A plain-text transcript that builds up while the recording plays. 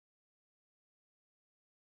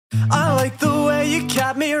I like the way you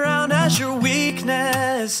kept me around as your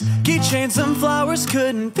weakness. Keychains and flowers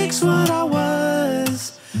couldn't fix what I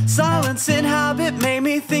was. Silence and habit made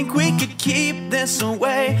me think we could keep this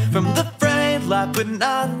away from the frayed left with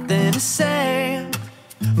nothing to say.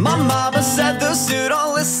 My mama said those who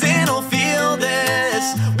don't listen will feel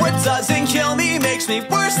this. What doesn't kill me makes me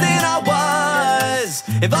worse than I was.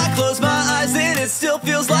 If I close my eyes then it still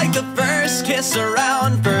feels like the first kiss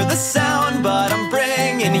around for the sound, but I'm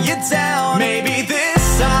bringing you down. Maybe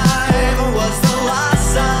this time was the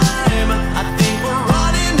last time. I think we're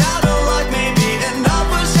running out of luck. Maybe enough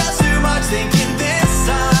was just too much. Thinking this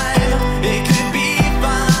time it could be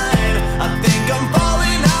fine. I think I'm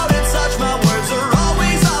falling out of touch. My words are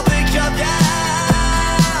always off the cuff.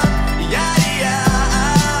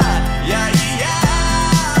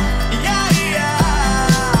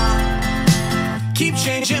 Keep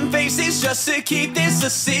changing faces just to keep this a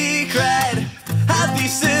secret. Happy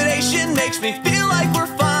sedation makes me feel like we're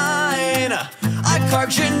fine. I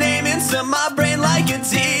carved your name into my brain like a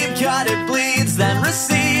deep cut. It bleeds, then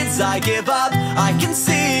recedes. I give up, I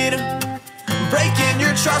concede. Breaking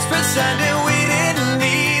your trust, pretending we didn't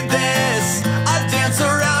need this. I dance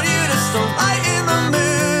around you just to lighten the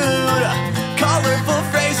mood. Colorful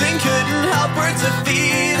phrasing couldn't help words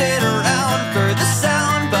defeated around for the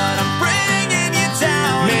sound, but I'm bringing you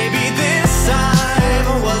down. Maybe this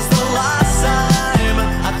time was the last time.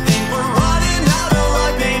 I think we're running out of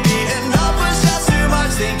luck. Maybe enough was just too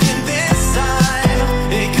much. Thinking this time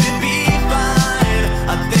it could be fine.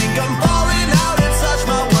 I think I'm falling out of touch.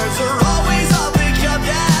 My words are always off the cuff.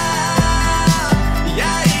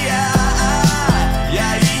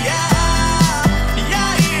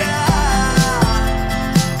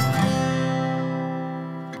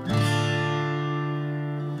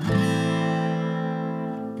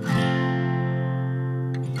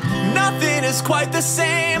 Nothing is quite the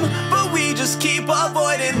same, but we just keep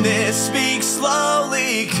avoiding this. Speak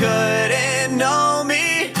slowly, couldn't know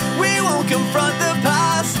me. We won't confront the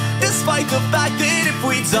past, despite the fact that if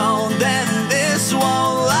we don't, then this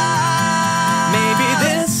won't last. Maybe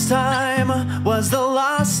this time was the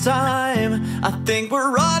last time. I think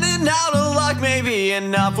we're running out of luck. Maybe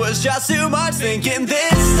enough was just too much. Thinking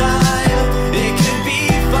this time it could be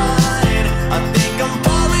fine. I think I'm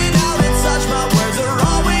falling out.